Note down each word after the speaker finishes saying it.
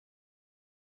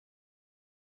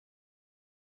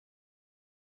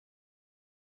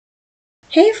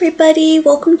Hey everybody,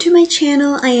 welcome to my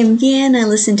channel. I am Yan. I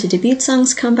listen to debut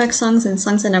songs, comeback songs, and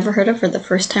songs I never heard of for the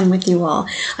first time with you all.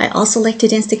 I also like to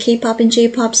dance to K-pop and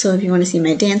J-pop, so if you want to see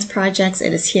my dance projects,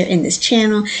 it is here in this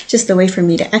channel, just a way for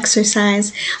me to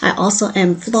exercise. I also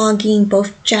am vlogging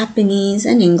both Japanese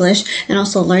and English, and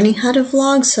also learning how to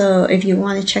vlog, so if you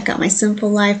want to check out my simple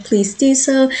life, please do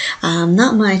so.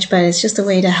 Not much, but it's just a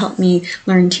way to help me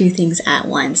learn two things at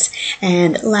once.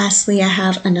 And lastly, I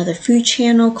have another food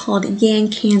channel called Yan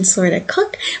Can Sorta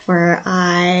Cook, where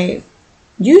I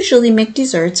usually make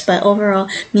desserts, but overall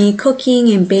me cooking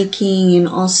and baking and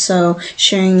also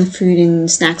sharing food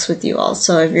and snacks with you all.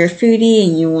 So if you're a foodie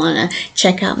and you want to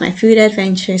check out my food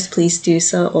adventures, please do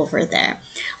so over there.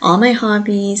 All my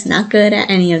hobbies, not good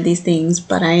at any of these things,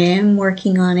 but I am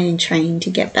working on it and trying to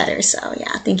get better. So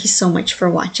yeah, thank you so much for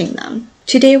watching them.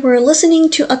 Today we're listening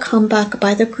to a comeback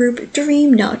by the group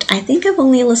DreamNote. I think I've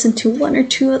only listened to one or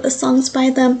two of the songs by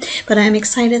them, but I'm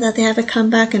excited that they have a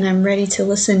comeback and I'm ready to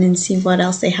listen and see what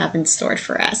else they have in store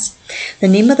for us. The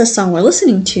name of the song we're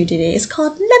listening to today is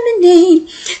called Lemonade.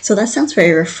 So that sounds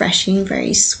very refreshing,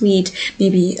 very sweet,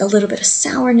 maybe a little bit of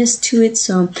sourness to it.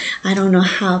 So I don't know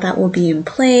how that will be in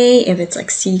play, if it's like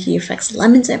CG effects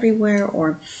lemons everywhere,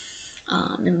 or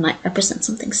it might represent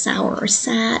something sour or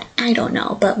sad. I don't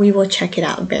know, but we will check it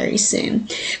out very soon.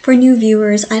 For new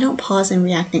viewers, I don't pause and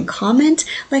react and comment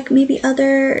like maybe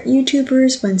other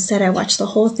YouTubers, but instead I watch the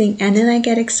whole thing and then I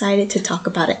get excited to talk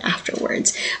about it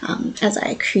afterwards as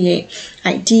I create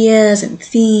ideas and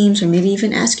themes, or maybe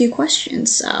even ask you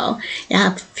questions. So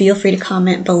yeah, feel free to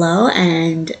comment below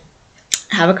and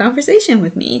have a conversation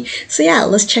with me. So yeah,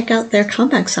 let's check out their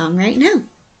comeback song right now.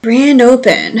 Grand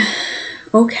open.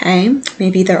 Okay,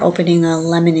 maybe they're opening a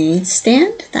lemonade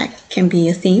stand. That can be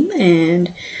a theme,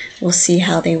 and we'll see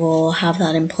how they will have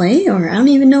that in play, or I don't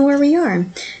even know where we are.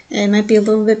 It might be a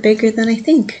little bit bigger than I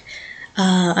think.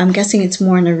 I'm guessing it's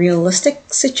more in a realistic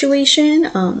situation,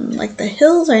 like the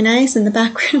hills are nice in the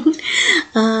background,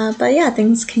 but yeah,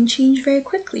 things can change very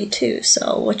quickly too,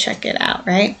 so we'll check it out,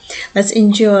 right? Let's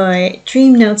enjoy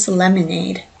DreamNote's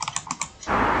Lemonade.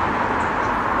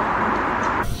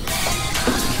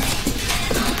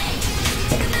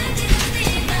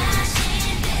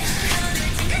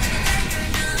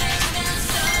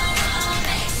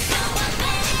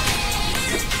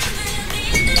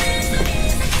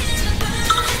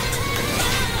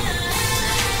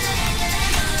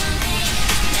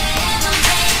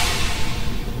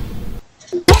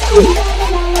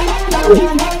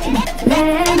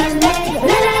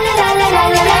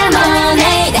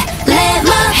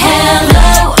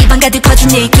 Hello, 이번 가득 퍼진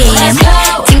느낌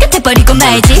찡긋해버리고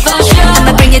말지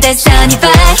I'ma bring you that sunny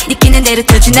vibe 느끼는 대로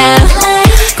touch now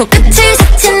코끝을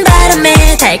스친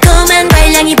바람에 달콤한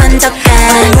발향이 번져가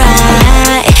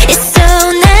Alright, it's so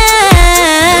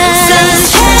nice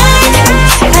Sunshine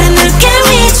바람 물결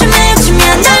위 춤을 추며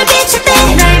널 비출 때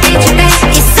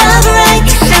It's alright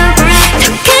더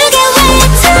크게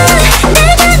외쳐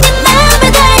내가 네 맘에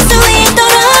닿을 수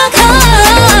있도록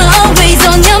Always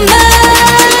on your mind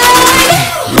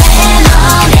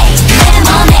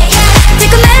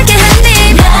달콤하게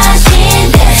한입 마신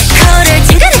듯 코를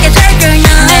찡그리게 될 걸 너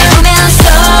날 보면 so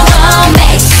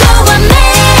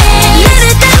amazed 나를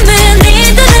담은 네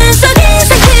눈 속에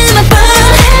상큼한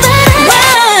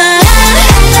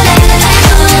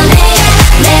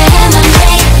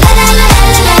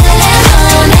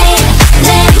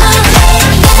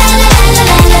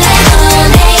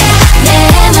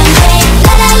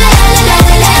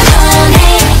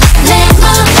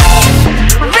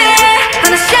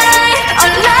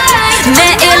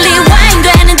매일 리와인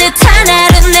되는 듯한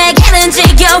하루 내게는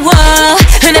지겨워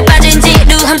흔해 빠진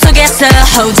지루함 속에서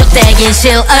허우적대긴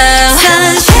싫어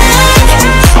Sunshine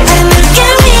바람 물결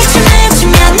위 춤을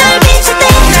추며 널 비출 때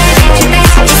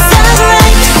It's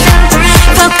alright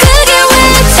더 크게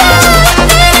외쳐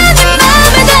내가 네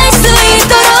맘에 닿을 수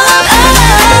있도록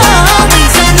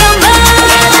Always on your mind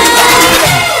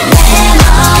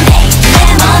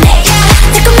Lemonade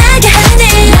달콤하게 한입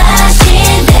마신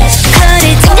듯 코를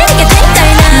찡그리게 될 걸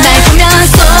날 보면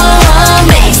so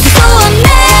amazed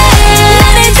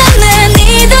나를 잡는 네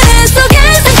눈 속에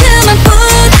상큼한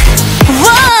food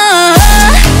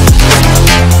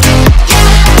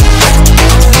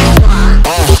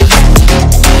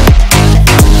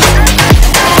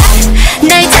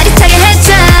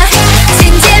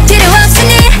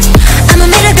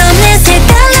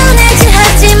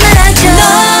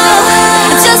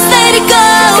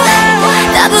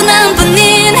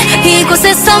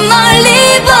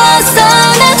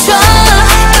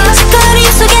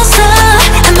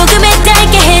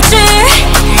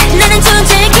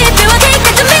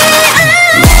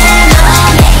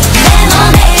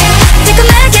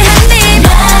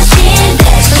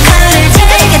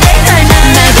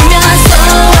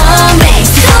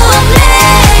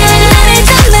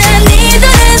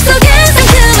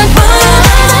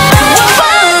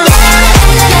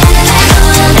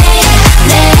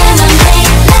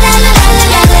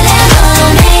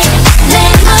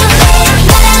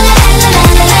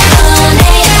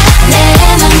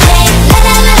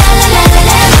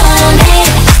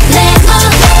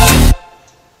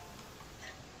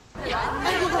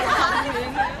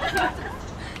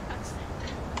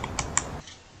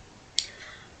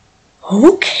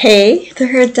okay.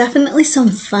 There are definitely some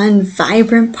fun,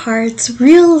 vibrant parts.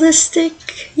 Realistic.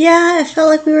 Yeah, it felt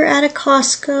like we were at a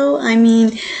Costco. I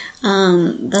mean,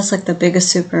 that's like the biggest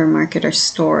supermarket or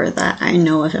store that I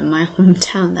know of in my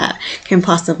hometown that can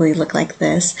possibly look like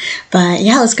this. But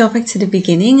yeah, let's go back to the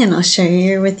beginning and I'll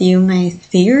share with you my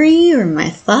theory or my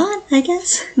thought, I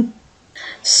guess.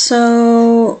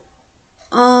 So,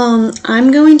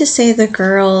 I'm going to say the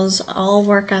girls all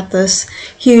work at this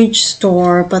huge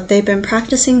store, but they've been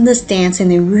practicing this dance and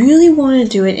they really want to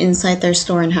do it inside their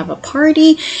store and have a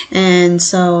party, and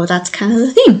so that's kind of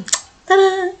the theme.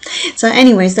 Ta-da! So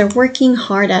anyways, they're working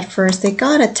hard at first. They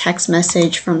got a text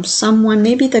message from someone,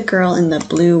 maybe the girl in the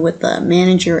blue with the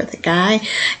manager or the guy,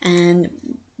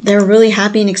 and they're really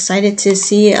happy and excited to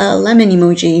see a lemon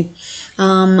emoji.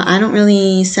 I don't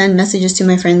really send messages to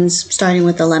my friends starting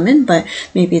with a lemon, but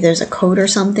maybe there's a code or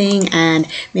something, and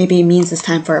maybe it means it's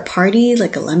time for a party,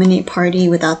 like a lemonade party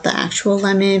without the actual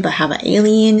lemon, but have an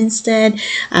alien instead.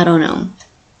 I don't know.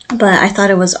 But I thought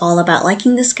it was all about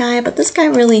liking this guy, but this guy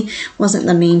really wasn't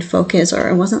the main focus, or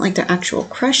it wasn't like their actual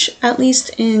crush, at least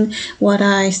in what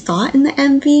I thought in the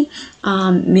MV.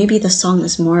 Maybe the song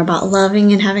is more about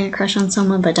loving and having a crush on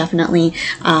someone, but definitely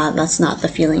that's not the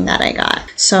feeling that I got.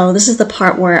 So this is the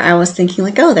part where I was thinking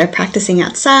like, oh, they're practicing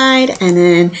outside and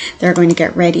then they're going to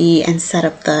get ready and set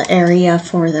up the area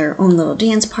for their own little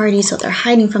dance party. So they're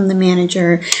hiding from the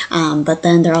manager, but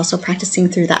then they're also practicing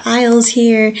through the aisles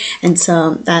here. And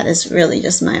so that is really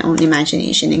just my own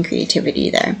imagination and creativity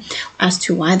there. As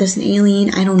to why there's an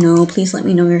alien, I don't know. Please let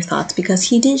me know your thoughts, because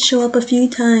he did show up a few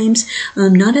times,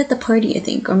 not at the party, I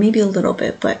think, or maybe a little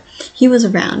bit, but he was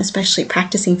around, especially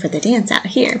practicing for the dance out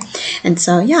here. And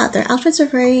so yeah, their outfits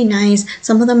are very nice.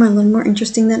 Some of them are a little more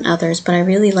interesting than others, but I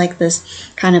really like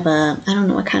this kind of I don't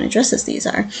know what kind of dresses these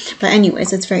are, but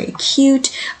anyways, it's very cute,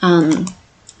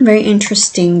 very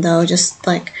interesting though. Just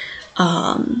like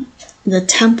the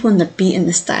tempo and the beat and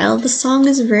the style of the song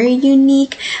is very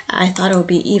unique. I thought it would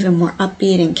be even more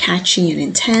upbeat and catchy and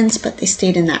intense, but they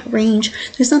stayed in that range.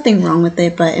 There's nothing wrong with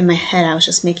it, but in my head I was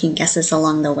just making guesses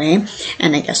along the way,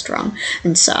 and I guessed wrong,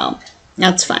 and so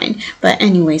that's fine. But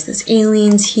anyways, this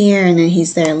alien's here, and then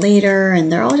he's there later, and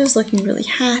they're all just looking really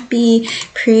happy,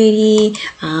 pretty,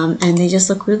 and they just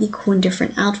look really cool in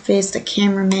different outfits. The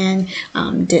cameraman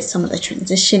did some of the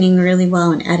transitioning really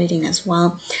well and editing as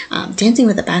well. Dancing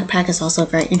with a backpack is also a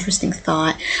very interesting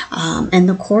thought, and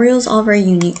the choreo is all very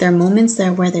unique. There are moments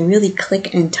there where they really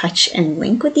click and touch and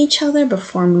link with each other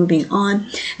before moving on,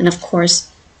 and of course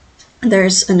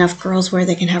there's enough girls where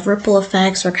they can have ripple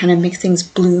effects or kind of make things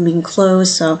bloom and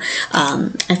close. So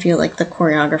I feel like the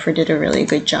choreographer did a really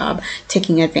good job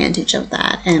taking advantage of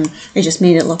that, and it just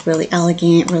made it look really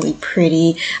elegant, really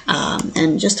pretty,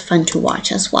 and just fun to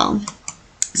watch as well.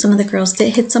 Some of the girls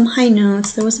did hit some high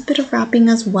notes. There was a bit of rapping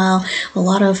as well, a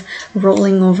lot of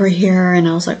rolling over here, and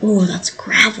I was like, oh, that's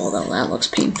gravel though, that looks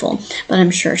painful, but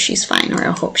I'm sure she's fine, or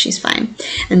I hope she's fine.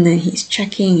 And then he's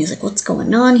checking, he's like, what's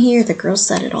going on here? The girls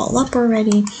set it all up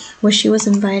already. Wish she was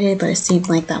invited, but it seemed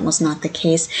like that was not the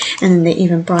case. And then they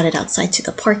even brought it outside to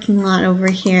the parking lot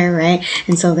over here, right?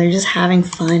 And so they're just having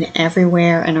fun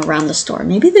everywhere and around the store.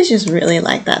 Maybe they just really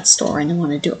like that store and they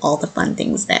want to do all the fun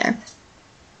things there.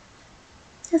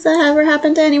 Has that ever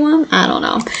happened to anyone? I don't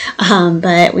know.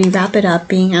 But we wrap it up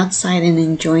being outside and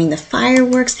enjoying the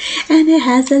fireworks. And it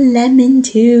has a lemon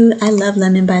too. I love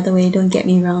lemon, by the way. Don't get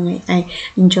me wrong. I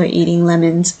enjoy eating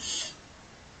lemons.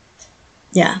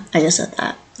 Yeah, I just said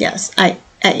that. Yes, I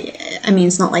mean,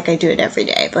 it's not like I do it every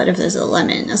day. But if there's a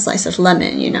lemon, a slice of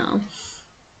lemon, you know,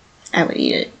 I would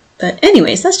eat it. But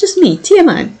anyways, that's just me.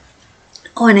 TMI.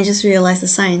 Oh, and I just realized the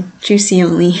sign, juicy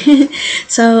only.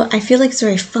 So I feel like it's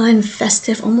very fun,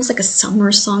 festive, almost like a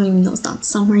summer song, even though it's not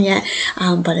summer yet.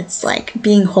 But it's like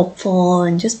being hopeful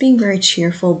and just being very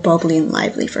cheerful, bubbly, and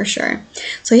lively for sure.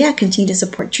 So yeah, continue to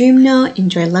support DreamNote,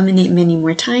 enjoy Lemonade many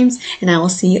more times, and I will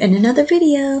see you in another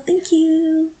video. Thank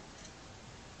you!